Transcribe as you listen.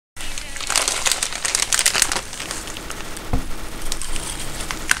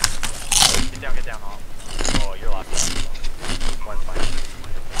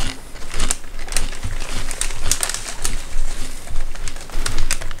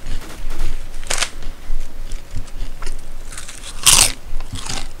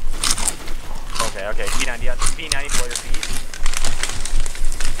P90 on P90 below your feet.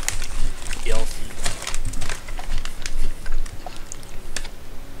 DLC.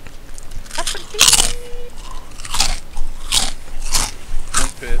 One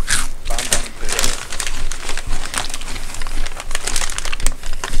pit. Bomb down in pit.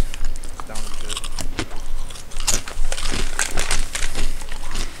 Down in pit.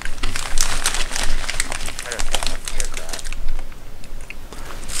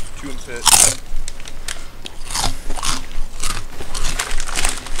 Two in pit.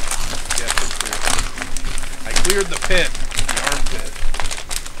 Yeah, pit clear. I cleared the pit. The armpit.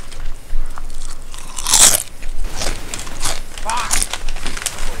 Fuck!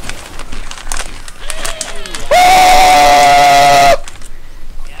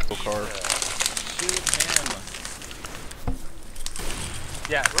 Car. Shoot him.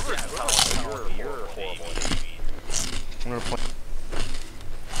 Yeah, you're horrible. I'm gonna play.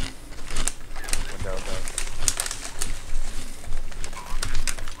 Window.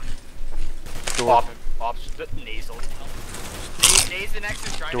 Door. Nasal. Nays and X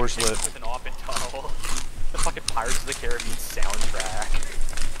is trying Door's to lit. with an open tunnel. The fucking Pirates of the Caribbean soundtrack.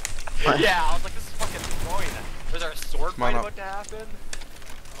 Yeah, I was like, this is fucking annoying. Was there a sword fight about to happen?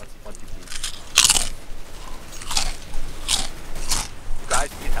 One TP. You guys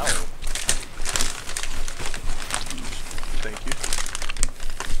need help. Thank you.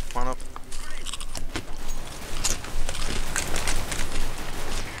 Come on up.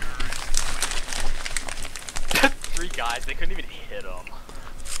 Three guys, they couldn't even hit him.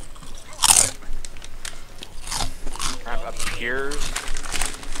 Up here.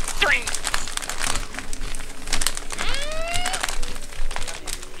 Drink!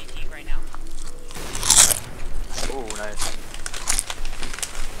 Right now. Oh, nice.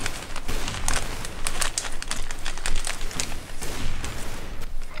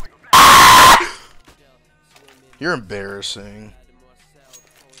 You're embarrassing.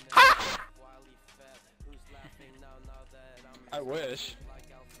 I wish.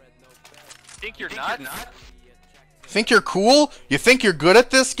 Think you're nuts? Think you're cool? You think you're good at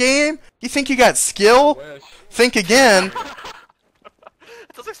this game? You think you got skill? I wish. Think again.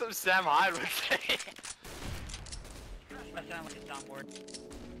 That sounds like something Sam Hyde would say. That sounds like a soundboard.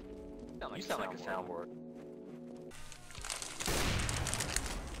 You sound like a soundboard.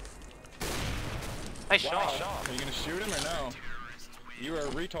 Nice Wow. shot. Are you gonna shoot him or no? You are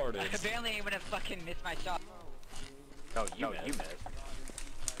retarded. Apparently I'm gonna fucking miss my shot. No, you missed.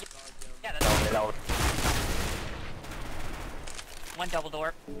 Yeah, that's one double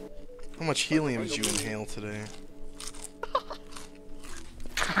door. How much helium did you inhale today?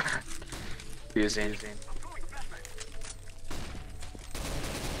 Using.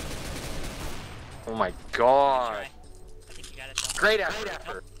 Oh my god. I think you got it. Great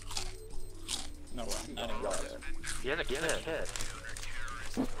effort. No way. I didn't got it. Get a hit.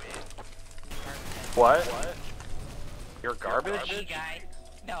 What? You're garbage? Me, guy.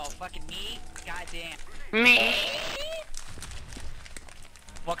 No, fucking me. Goddamn. Me.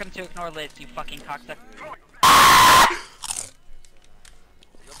 Welcome to Ignore Lids, you fucking cocksucker. Are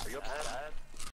you upset?